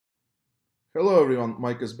Hello everyone,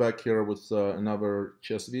 Mike is back here with another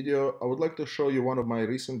chess video. I would like to show you one of my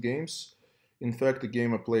recent games. In fact, a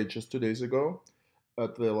game I played just 2 days ago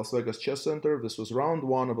at the Las Vegas Chess Center. This was round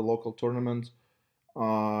one of a local tournament,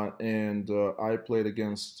 and I played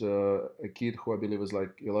against a kid who I believe is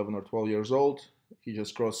like 11 or 12 years old. He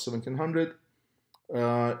just crossed 1700,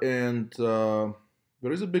 and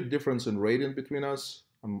there is a big difference in rating between us.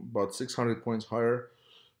 I'm about 600 points higher,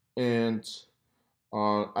 and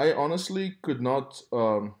I honestly could not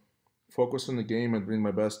focus on the game and bring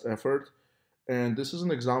my best effort. And this is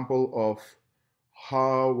an example of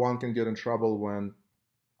how one can get in trouble when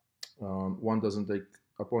one doesn't take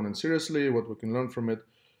opponent seriously, what we can learn from it.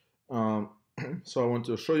 Um, so I want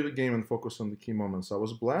to show you the game and focus on the key moments. I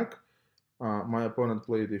was black. My opponent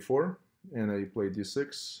played d4, and I played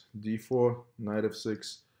d6, d4, knight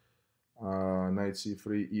f6, knight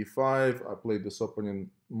c3, e5. I played this opening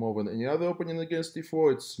more than any other opening against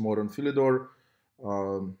d4. It's modern Philidor.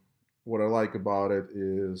 What I like about it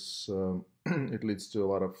is it leads to a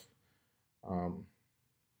lot of um,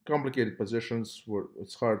 complicated positions where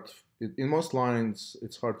it's hard. In most lines,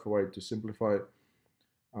 it's hard for white to simplify.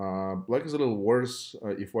 Black is a little worse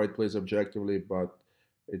if white plays objectively, but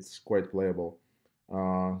it's quite playable.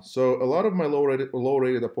 So a lot of my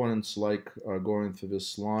low-rated opponents like going through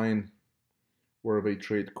this line where they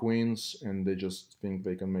trade queens and they just think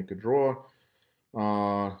they can make a draw.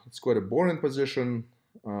 It's quite a boring position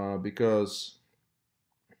because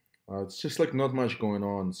it's just like not much going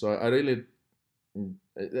on. So I really,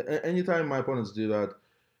 anytime my opponents do that,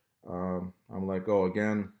 I'm like, oh,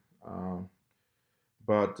 again.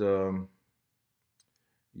 But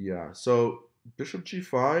yeah, so bishop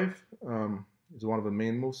g5 is one of the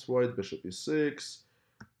main moves for white. Bishop e6,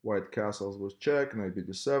 white castles with check, knight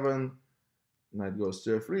bd7. Knight goes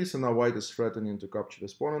to f3, so now white is threatening to capture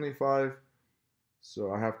this pawn on e5.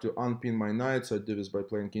 So I have to unpin my knight, so I do this by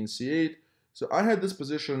playing king c8. So I had this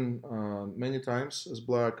position many times as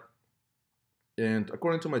black, and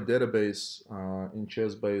according to my database in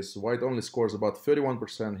ChessBase, white only scores about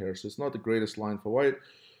 31% here, so it's not the greatest line for white.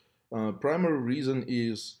 Primary reason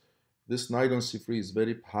is this knight on c3 is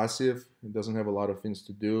very passive, it doesn't have a lot of things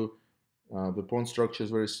to do. The pawn structure is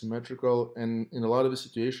very symmetrical, and in a lot of the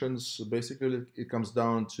situations, basically it comes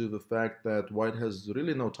down to the fact that white has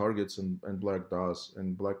really no targets and black does,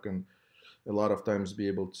 and black can a lot of times be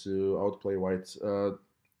able to outplay white.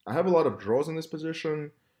 I have a lot of draws in this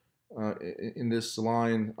position, in this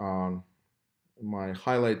line. My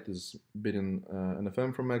highlight is beating an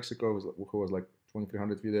FM from Mexico, who was like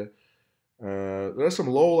 2300 video. There are some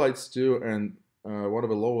low lights too, and one of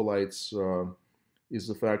the lower lights is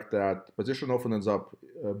the fact that position often ends up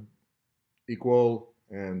equal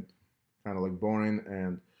and kind of like boring.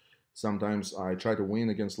 And sometimes I try to win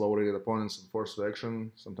against lower rated opponents and force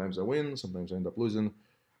action. Sometimes I win, sometimes I end up losing.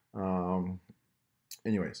 Um,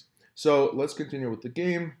 anyways, so let's continue with the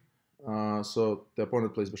game. So the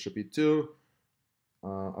opponent plays bishop e2.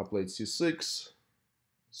 I played c6.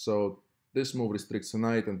 So this move restricts the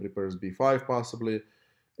knight and prepares b5 possibly.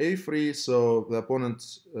 a3, so the opponent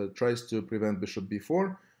tries to prevent bishop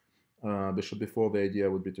b4. Bishop b4, the idea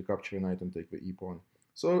would be to capture the knight and take the e-pawn.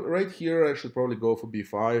 So right here, I should probably go for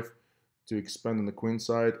b5 to expand on the queen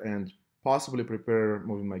side and possibly prepare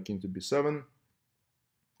moving my king to b7.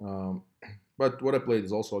 But what I played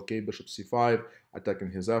is also okay. Bishop c5,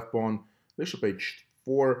 attacking his f-pawn, bishop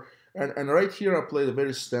h4. And right here, I played a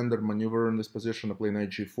very standard maneuver in this position. I play knight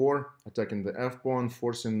g4, attacking the f-pawn,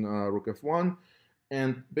 forcing rook f1.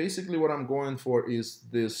 And basically what I'm going for is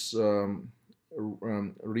this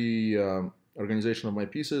reorganization of my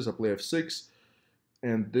pieces. I play f6,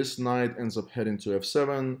 and this knight ends up heading to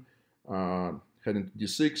f7, heading to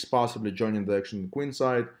d6, possibly joining the action on the queen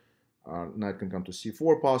side. Knight can come to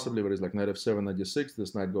c4 possibly, but it's like knight f7, knight d6.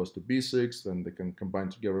 This knight goes to b6, then they can combine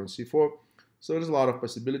together on c4. So there's a lot of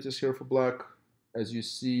possibilities here for black. As you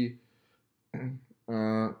see,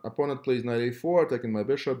 opponent plays knight a4, attacking my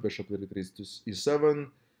bishop. Bishop retreats to e7.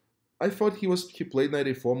 I thought he played knight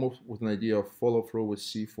a4 move with an idea of follow through with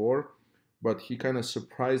c4, but he kind of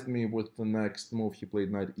surprised me with the next move. He played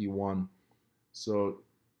knight e1. So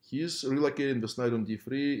he's relocating this knight on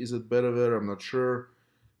d3. Is it better there? I'm not sure.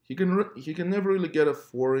 He can never really get a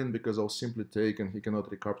 4 in because I'll simply take, and he cannot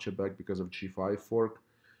recapture back because of g5 fork.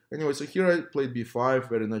 Anyway, so here I played b5,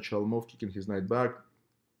 very natural move, kicking his knight back.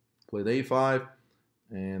 Played a5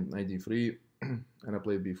 and knight d3, and I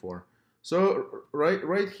played b4. So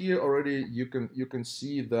right here already you can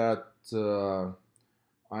see that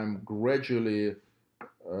I'm gradually.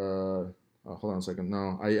 Hold on a second.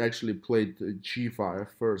 No, I actually played g5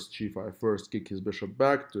 first. G5 first, kick his bishop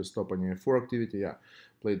back to stop any f4 activity. Yeah,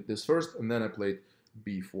 played this first, and then I played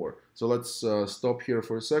b4. So let's stop here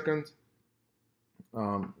for a second.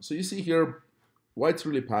 So you see here, white's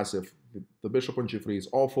really passive. The bishop on g3 is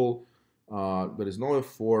awful. There is no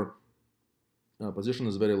f4. Position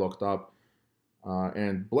is very locked up.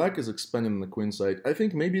 And black is expanding on the queen side. I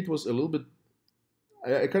think maybe it was a little bit...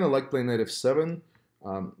 I kind of like playing knight f7.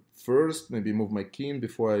 First, maybe move my king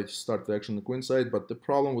before I start the action on the queen side. But the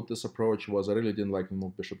problem with this approach was I really didn't like to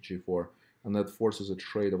move bishop g4. And that forces a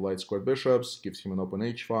trade of light squared bishops, gives him an open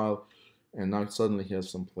h-file. And now suddenly he has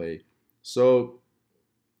some play. So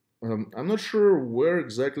I'm not sure where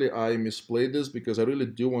exactly I misplayed this, because I really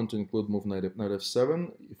do want to include move knight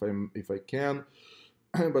f7 if I can.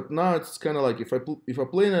 But now it's kind of like if I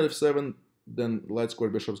play knight f7, then light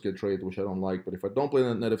square bishops get traded, which I don't like. But if I don't play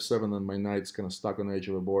knight f7, then my knight's kind of stuck on the edge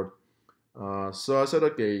of the board. So I said,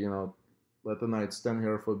 okay, you know, let the knight stand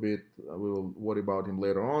here for a bit. We will worry about him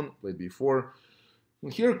later on. Play b4.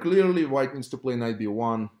 And here clearly white needs to play knight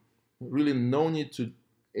b1. Really no need to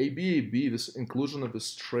AB. This inclusion of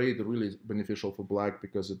this trade really is beneficial for black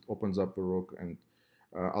because it opens up the rook and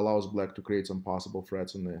allows black to create some possible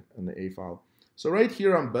threats on the a file. So right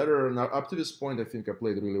here I'm better. Now up to this point I think I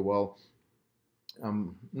played really well.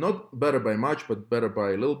 Not better by much, but better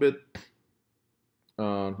by a little bit.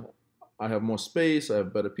 I have more space, I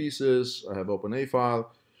have better pieces, I have open a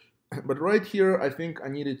file. But right here I think I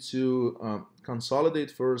needed to consolidate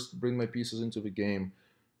first, bring my pieces into the game.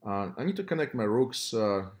 I need to connect my rooks,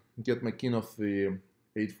 get my king off the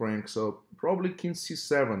 8th rank, so probably king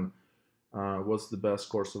c7 was the best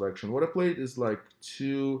course of action. What I played is like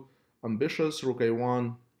too ambitious, rook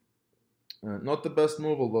a1, not the best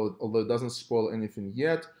move, although it doesn't spoil anything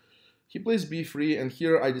yet. He plays b3, and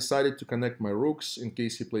here I decided to connect my rooks in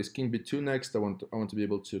case he plays king b2 next. I want to be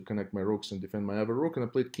able to connect my rooks and defend my other rook, and I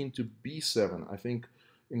played king to b7. I think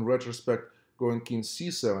in retrospect, going king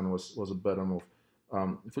c7 was a better move.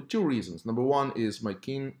 For two reasons. Number one is my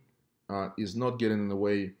king is not getting in the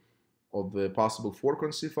way of the possible fork on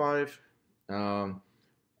c5,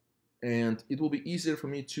 and it will be easier for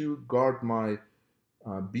me to guard my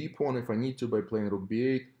b pawn if I need to by playing rook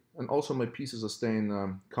b8, and also my pieces are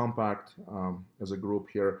staying compact as a group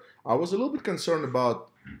here. I was a little bit concerned about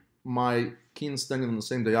my king standing on the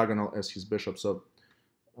same diagonal as his bishop, so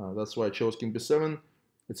that's why I chose king b7.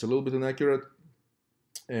 It's a little bit inaccurate.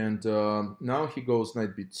 And now he goes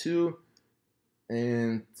knight b2,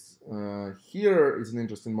 and here is an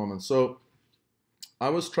interesting moment. So I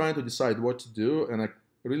was trying to decide what to do, and I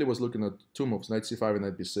really was looking at two moves, knight c5 and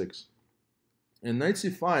knight b6. And knight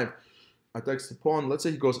c5 attacks the pawn. Let's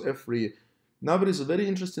say he goes f3. Now there is a very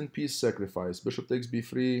interesting piece sacrifice. Bishop takes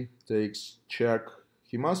b3, takes check.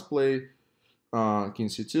 He must play king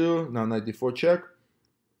c2, now knight d4 check.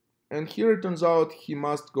 And here it turns out he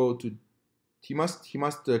must go to He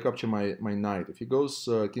must capture my knight. If he goes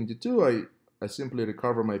king d2, I simply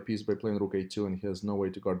recover my piece by playing rook a2, and he has no way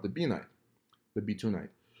to guard the b2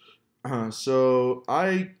 knight. So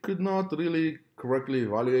I could not really correctly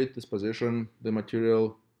evaluate this position. The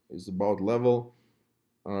material is about level.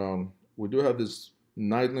 We do have this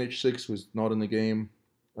knight on h6 who's not in the game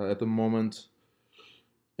at the moment,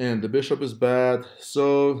 and the bishop is bad.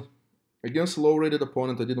 So against a low-rated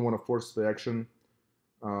opponent, I didn't want to force the action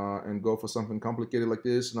and go for something complicated like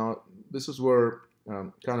this. Now, this is where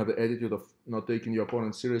kind of the attitude of not taking your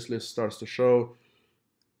opponent seriously starts to show.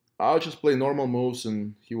 I'll just play normal moves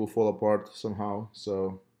and he will fall apart somehow.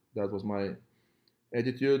 So that was my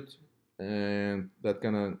attitude, and that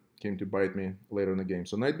kind of came to bite me later in the game.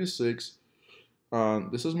 So knight b6.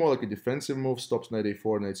 This is more like a defensive move, stops knight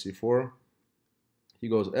a4, knight c4. He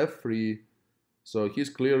goes f3. So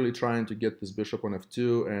he's clearly trying to get this bishop on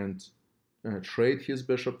f2 and trade his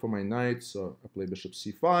bishop for my knight. So I play bishop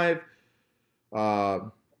c5,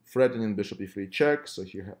 threatening bishop e3 check. So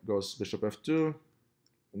he goes bishop f2.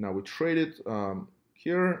 Now we trade it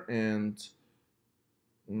here, and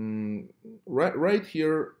right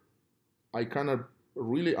here, I kind of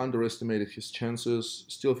really underestimated his chances,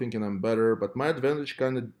 still thinking I'm better, but my advantage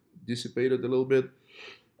kind of dissipated a little bit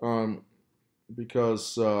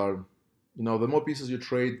because, you know, the more pieces you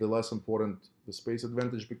trade, the less important the space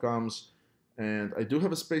advantage becomes. And I do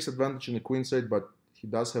have a space advantage in the queen side, but he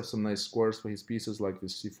does have some nice squares for his pieces, like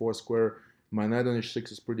this c4 square. My knight on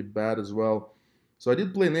h6 is pretty bad as well. So I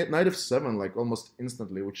did play knight f7 like almost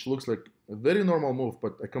instantly, which looks like a very normal move,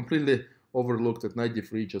 but I completely overlooked that knight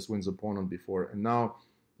d3 just wins the pawn on b4, and now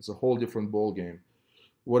it's a whole different ball game.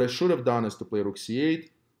 What I should have done is to play rook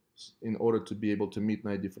c8 in order to be able to meet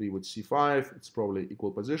knight d3 with c5. It's probably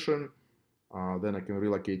equal position. Then I can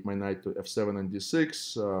relocate my knight to f7 and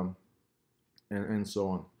d6, and so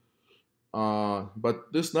on.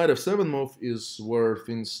 But this knight f7 move is where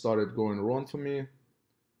things started going wrong for me.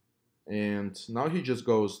 And now he just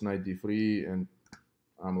goes knight d3, and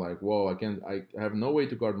I'm like, whoa, I have no way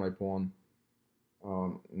to guard my pawn.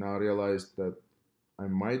 Now I realized that I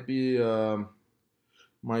might be in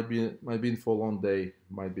for a long day,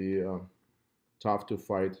 might be tough to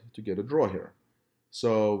fight to get a draw here.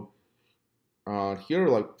 So here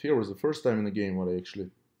was the first time in the game where I actually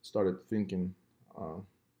started thinking for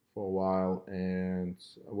a while. And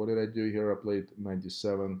what did I do here? I played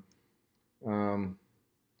 97.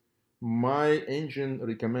 My engine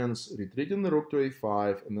recommends retreating the rook to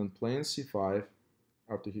a5 and then playing c5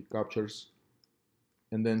 after he captures,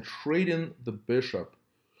 and then trading the bishop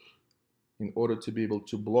in order to be able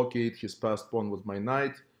to blockade his passed pawn with my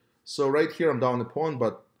knight. So right here I'm down a pawn,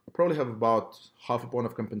 but I probably have about half a pawn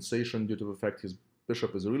of compensation due to the fact his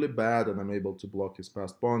bishop is really bad and I'm able to block his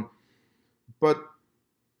passed pawn. But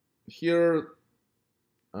here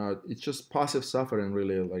it's just passive suffering,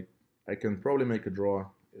 really. Like, I can probably make a draw,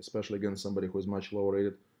 especially against somebody who is much lower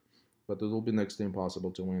rated, but it will be next to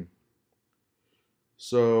impossible to win.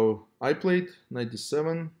 So I played knight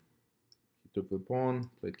d7, he took the pawn,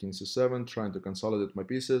 played king c7, trying to consolidate my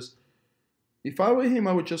pieces. If I were him,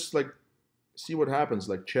 I would just like see what happens,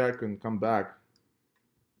 like check and come back,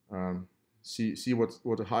 see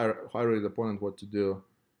what a higher rated opponent what to do.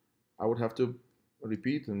 I would have to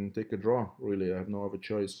repeat and take a draw, really. I have no other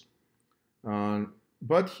choice.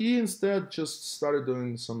 But he instead just started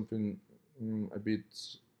doing something a bit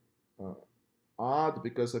odd,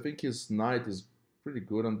 because I think his knight is pretty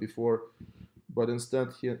good on b4, but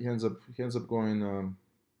instead he ends up going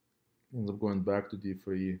back to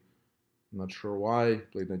d3. Not sure why.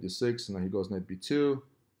 Played knight d6, and now he goes knight b2,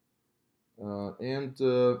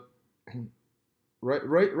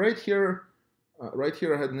 right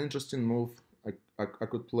here I had an interesting move. I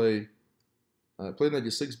could play knight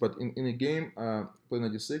d6, but in a game, play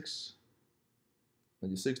knight d6,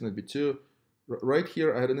 knight b2. Right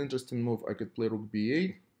here, I had an interesting move. I could play rook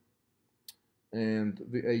b8, and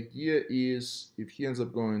the idea is if he ends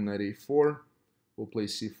up going knight a4, we'll play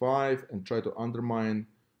c5 and try to undermine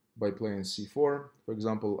by playing c4. For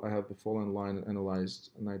example, I have the following line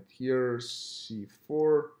analyzed: knight here,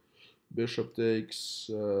 c4, bishop takes,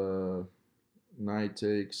 knight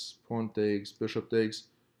takes, pawn takes, bishop takes.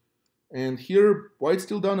 And here, white's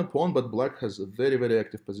still down a pawn, but black has a very, very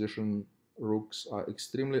active position. Rooks are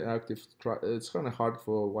extremely active. It's kind of hard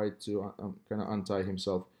for white to kind of untie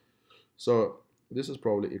himself. So this is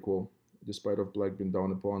probably equal, despite of black being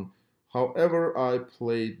down a pawn. However, I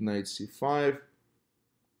played knight c5,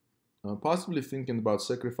 possibly thinking about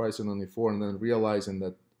sacrificing on e4 and then realizing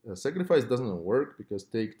that sacrifice doesn't work, because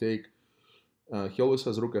take. He always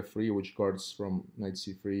has rook f3, which guards from knight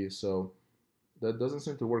c3, so that doesn't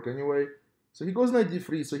seem to work anyway. So he goes knight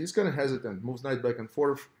d3, so he's kind of hesitant, moves knight back and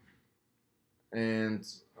forth. And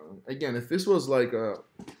again, if this was like a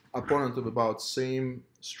opponent of about same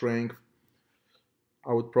strength,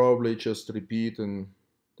 I would probably just repeat and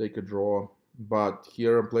take a draw. But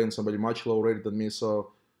here I'm playing somebody much lower rated than me,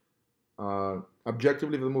 so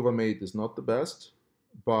objectively the move I made is not the best,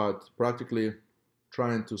 but practically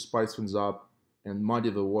trying to spice things up and muddy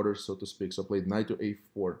the waters, so to speak. So I played knight to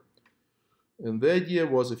a4. And the idea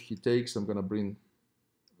was, if he takes, I'm going to bring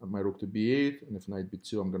my rook to b8, and if knight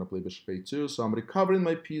b2, I'm going to play bishop a2. So I'm recovering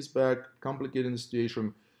my piece back, complicating the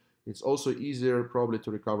situation. It's also easier probably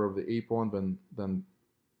to recover the a pawn than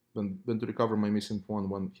to recover my missing pawn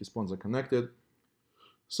when his pawns are connected.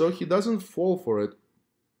 So he doesn't fall for it.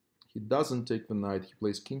 He doesn't take the knight. He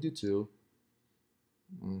plays king d2,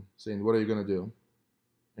 saying, what are you going to do?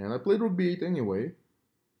 And I played rook b8 anyway.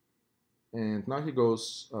 And now he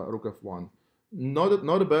goes rook f1. Not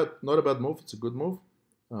a bad move. It's a good move.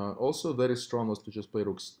 Also very strong was to just play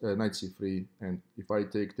knight c3, and if I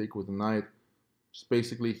take with the knight, just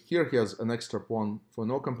basically here he has an extra pawn for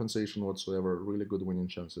no compensation whatsoever. Really good winning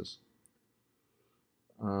chances.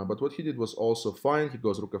 But what he did was also fine. He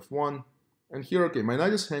goes rook f1, and here, okay, my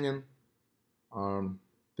knight is hanging.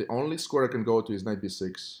 The only square I can go to is knight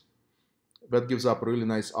b6. That gives up a really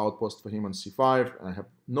nice outpost for him on c5, and I have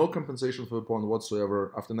no compensation for the pawn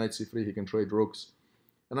whatsoever. After knight c3, he can trade rooks,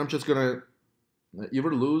 and I'm just gonna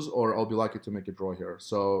either lose or I'll be lucky to make a draw here.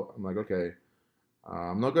 So I'm like, okay,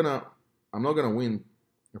 I'm not gonna win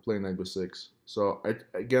playing knight b6. So I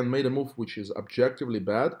again made a move which is objectively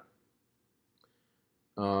bad,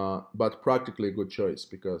 but practically a good choice,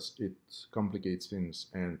 because it complicates things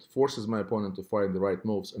and forces my opponent to find the right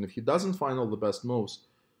moves. And if he doesn't find all the best moves,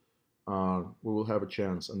 we will have a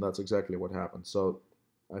chance, and that's exactly what happened. So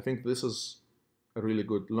I think this is a really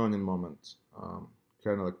good learning moment,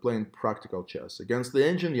 kind of like playing practical chess. Against the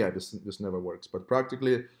engine, yeah, this never works. But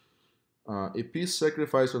practically, a piece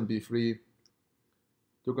sacrifice on b3,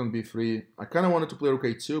 took on b3. I kind of wanted to play rook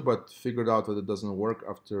a2, but figured out that it doesn't work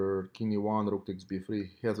after king e1, rook takes b3.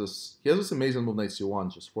 He has this amazing move, knight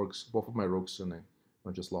c1, just forks both of my rooks, and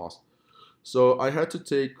I just lost. So I had to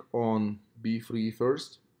take on b3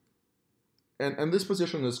 first. And this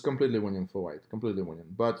position is completely winning for white, completely winning.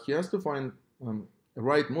 But he has to find a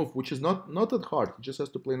right move, which is not that hard. He just has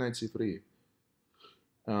to play knight c3.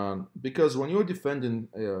 Because when you're defending,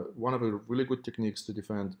 one of the really good techniques to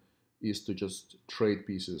defend is to just trade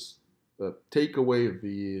pieces, take away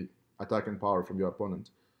the attacking power from your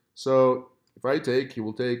opponent. So if I take, he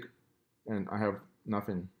will take, and I have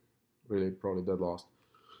nothing, really, probably dead lost.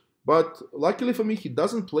 But luckily for me, he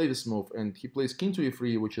doesn't play this move, and he plays king to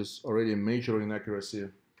e3, which is already a major inaccuracy.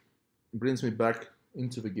 It brings me back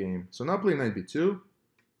into the game. So now playing knight b2,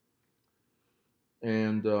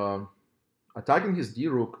 and attacking his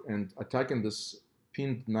d-rook and attacking this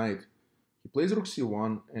pinned knight. He plays rook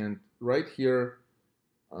c1, and right here,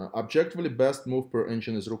 objectively best move per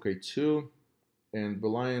engine is rook a2, and the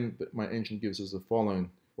line that my engine gives is the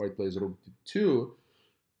following. White plays rook d2.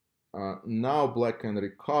 Now black can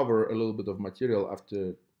recover a little bit of material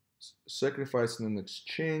after sacrificing an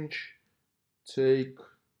exchange. Take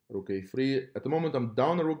rook a3. At the moment I'm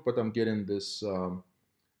down a rook, but I'm getting this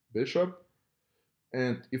bishop.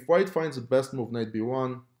 And if white finds the best move, knight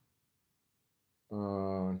b1,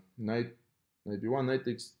 knight b1, knight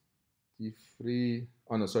takes d3.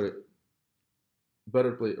 Oh no, sorry.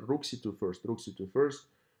 Better play rook c2 first,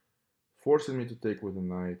 forcing me to take with a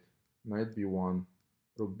knight. Knight b1.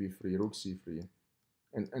 Rook b3, rook c3,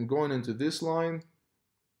 and going into this line,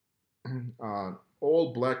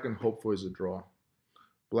 all black can hope for is a draw.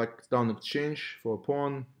 Black down exchange for a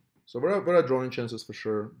pawn, so there are drawing chances for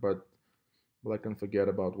sure, but black can forget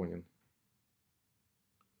about winning.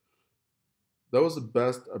 That was the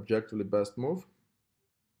best, objectively best move,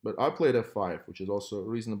 but I played f5, which is also a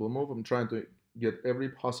reasonable move. I'm trying to get every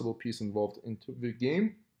possible piece involved into the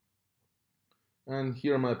game. And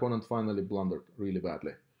here my opponent finally blundered really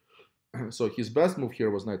badly. So his best move here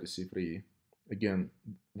was knight to c3. Again,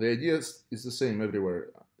 the idea is the same everywhere.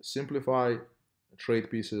 Simplify, trade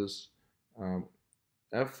pieces.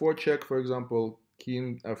 F4 check, for example,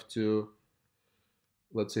 king f2.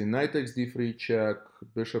 Let's say knight takes d3 check,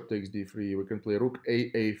 bishop takes d3. We can play rook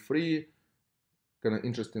a3. Kind of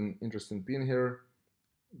interesting pin here.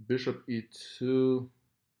 Bishop e2.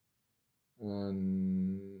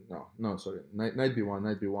 Sorry, knight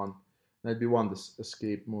b1, this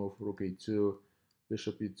escape move, rook a2,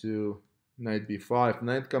 bishop e2, knight b5,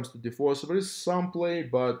 knight comes to d4, so there is some play,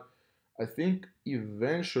 but I think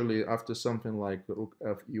eventually after something like rook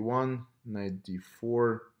f e1, knight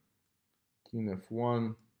d4, king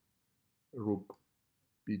f1, rook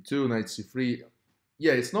b2, knight c3,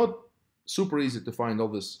 yeah, it's not super easy to find all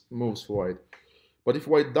these moves for white. But if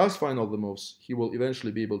white does find all the moves, he will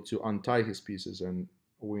eventually be able to untie his pieces and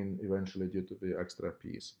win eventually due to the extra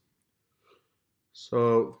piece.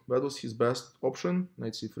 So that was his best option,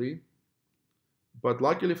 knight c3. But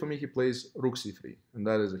luckily for me, he plays rook c3, and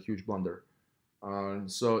that is a huge blunder.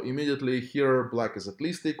 So immediately here, black is at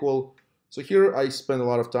least equal. So here I spent a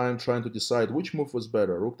lot of time trying to decide which move was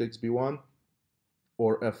better, rook takes b1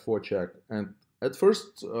 or f4 check. And at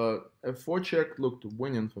first, f4 check looked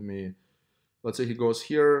winning for me. Let's say he goes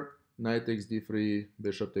here, knight takes d3,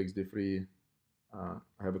 bishop takes d3.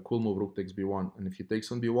 I have a cool move, rook takes b1. And if he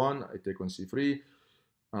takes on b1, I take on c3.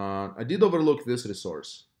 I did overlook this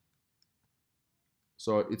resource.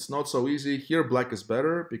 So it's not so easy. Here, black is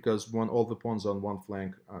better because when all the pawns on one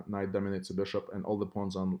flank, knight dominates a bishop, and all the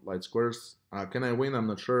pawns on light squares. Can I win? I'm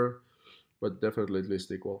not sure, but definitely at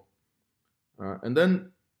least equal. And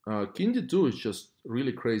then king d2 is just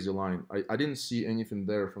really crazy line. I didn't see anything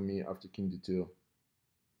there for me after king d2.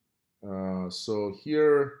 So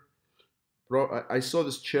here, I saw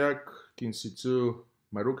this check, king c2.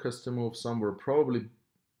 My rook has to move somewhere, probably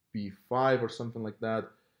b5 or something like that,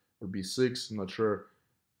 or b6, I'm not sure.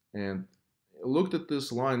 And I looked at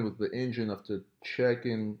this line with the engine after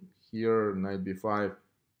checking here, knight b5.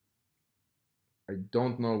 I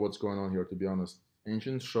don't know what's going on here, to be honest.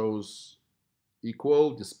 Engine shows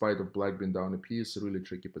equal despite of black being down a piece, really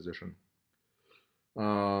tricky position.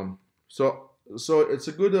 So it's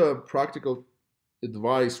a good practical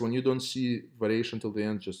advice when you don't see variation till the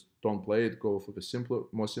end, just don't play it, go for the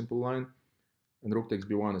more simple line. And rook takes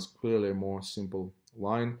b1 is clearly a more simple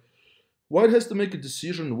line. White has to make a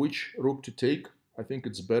decision which rook to take. I think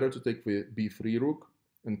it's better to take the b3 rook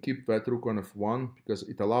and keep that rook on f1 because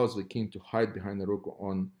it allows the king to hide behind the rook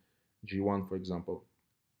on g1, for example.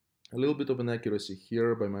 A little bit of inaccuracy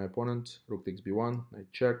here by my opponent. Rook takes b1, knight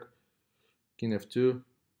check, king f2,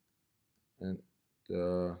 and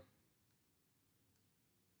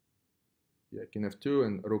king f2,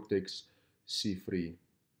 and rook takes c3.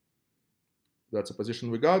 That's a position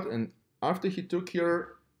we got, and after he took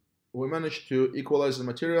here, we managed to equalize the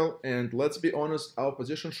material, and let's be honest, our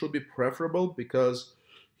position should be preferable because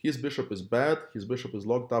his bishop is bad, his bishop is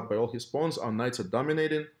locked up by all his pawns, our knights are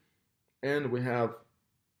dominating, and we have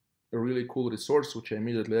a really cool resource which I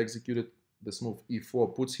immediately executed. This move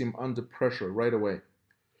e4 puts him under pressure right away.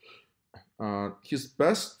 His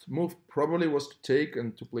best move probably was to take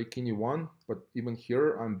and to play king e1, but even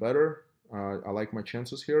here I'm better. I like my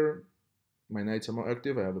chances here. My knights are more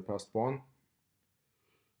active, I have a passed pawn.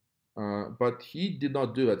 But he did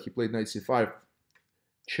not do that. He played knight c5,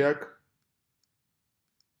 check.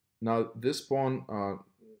 Now this pawn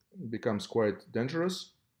becomes quite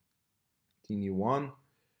dangerous. King e1,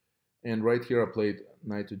 and right here I played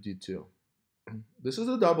knight to d2. This is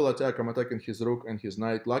a double attack. I'm attacking his rook and his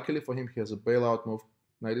knight. Luckily for him, he has a bailout move,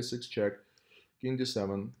 knight e6 check, king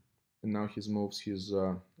d7, and now he moves his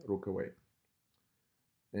rook away.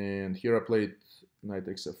 And here I played knight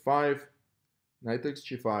takes f5, knight takes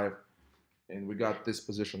g5, and we got this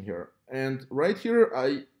position here. And right here,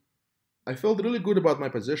 I felt really good about my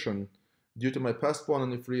position due to my passed pawn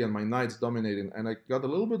on e3 and my knights dominating. And I got a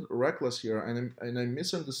little bit reckless here, and I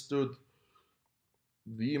misunderstood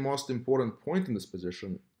the most important point in this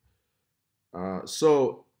position.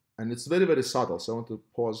 And it's very, very subtle, so I want to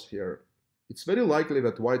pause here. It's very likely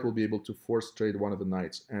that white will be able to force trade one of the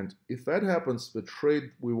knights. And if that happens, the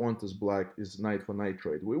trade we want as black is knight for knight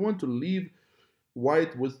trade. We want to leave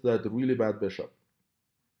white with that really bad bishop.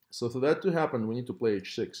 So for that to happen, we need to play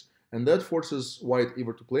h6. And that forces white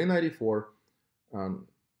either to play knight e4,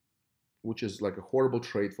 which is like a horrible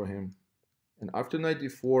trade for him. And after knight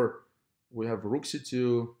d4, we have rook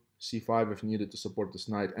c2, c5 if needed to support this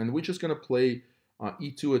knight. And we're just going to play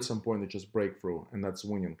e2 at some point and just break through. And that's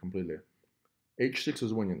winning completely. h6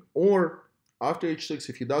 is winning. Or after h6,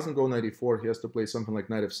 if he doesn't go knight e4, he has to play something like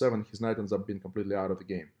knight f7. His knight ends up being completely out of the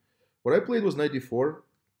game. What I played was knight d4,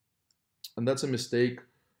 and that's a mistake.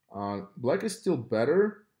 Black is still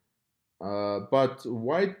better, but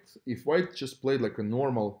if white just played like a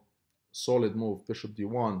normal, solid move, bishop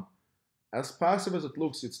d1, as passive as it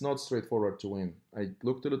looks, it's not straightforward to win. I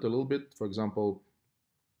looked at it a little bit. For example,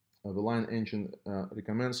 the line engine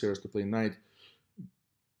recommends here is to play knight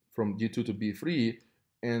from d2 to b3,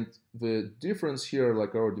 and the difference here,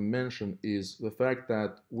 like I already mentioned, is the fact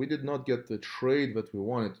that we did not get the trade that we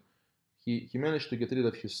wanted. He managed to get rid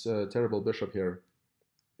of his terrible bishop here.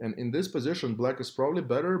 And in this position, black is probably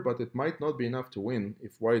better, but it might not be enough to win.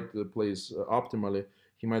 If white plays optimally,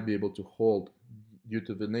 he might be able to hold due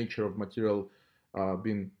to the nature of material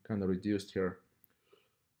being kind of reduced here.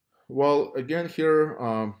 Well, again here,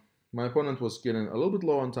 my opponent was getting a little bit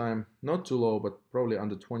low on time, not too low, but probably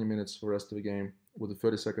under 20 minutes for the rest of the game with a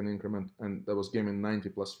 30-second increment, and that was game in 90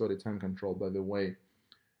 plus 30 time control, by the way.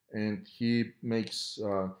 And he makes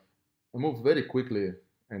a move very quickly,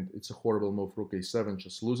 and it's a horrible move. Rook a7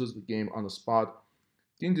 just loses the game on the spot.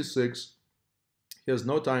 King d6. He has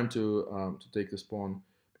no time to take this pawn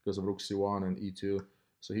because of rook c1 and e2.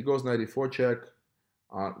 So he goes knight e4 check.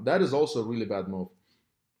 That is also a really bad move.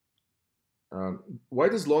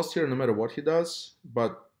 White is lost here no matter what he does,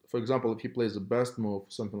 but for example, if he plays the best move,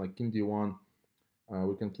 something like king d1,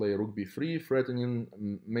 we can play rook b3, threatening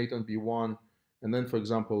mate on b1, and then for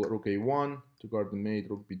example, rook a1 to guard the mate,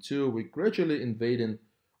 rook b2. We're gradually invading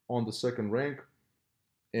on the second rank,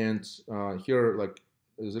 and here like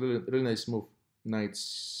there's a really nice move, knight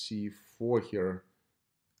c4 here,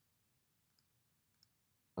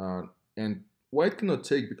 and white cannot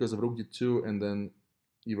take because of rook d2, and then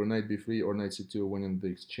either knight b3 or knight c2 winning the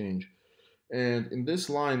exchange. And in this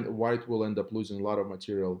line, white will end up losing a lot of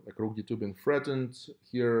material, like rook d2 being threatened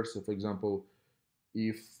here. So for example,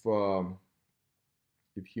 if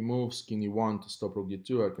he moves king e1 to stop rook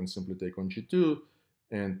d2, I can simply take on g2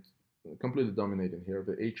 and completely dominating here.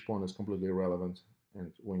 The h pawn is completely irrelevant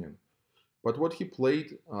and winning. But what he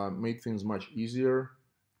played made things much easier.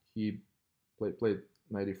 He played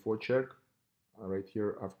knight e4 check right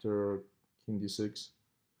here after king d6.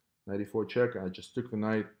 Knight e4 check, I just took the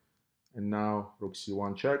knight, and now rook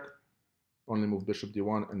c1 check, only move bishop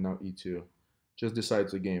d1, and now e2. Just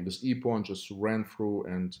decides the game. This e-pawn just ran through,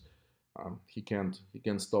 and he can't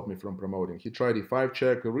stop me from promoting. He tried e5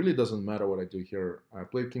 check. It really doesn't matter what I do here. I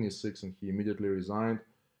played king e6, and he immediately resigned.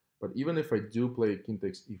 But even if I do play king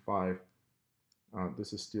takes e5,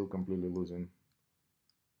 this is still completely losing.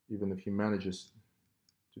 Even if he manages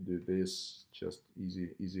to do this. Just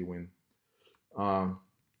easy win.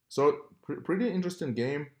 So pretty interesting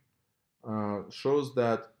game. Shows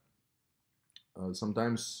that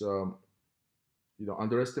sometimes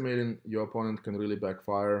underestimating your opponent can really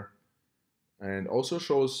backfire, and also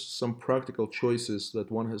shows some practical choices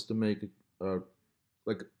that one has to make.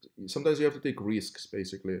 Like sometimes you have to take risks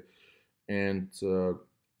basically, and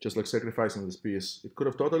just like sacrificing this piece, it could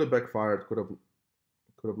have totally backfired. Could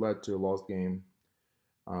have led to a lost game.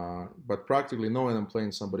 But practically knowing I'm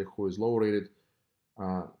playing somebody who is low rated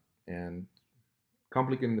and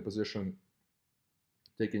complicating the position,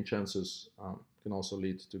 taking chances can also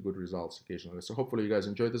lead to good results occasionally. So hopefully you guys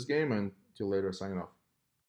enjoyed this game, and till later, signing off.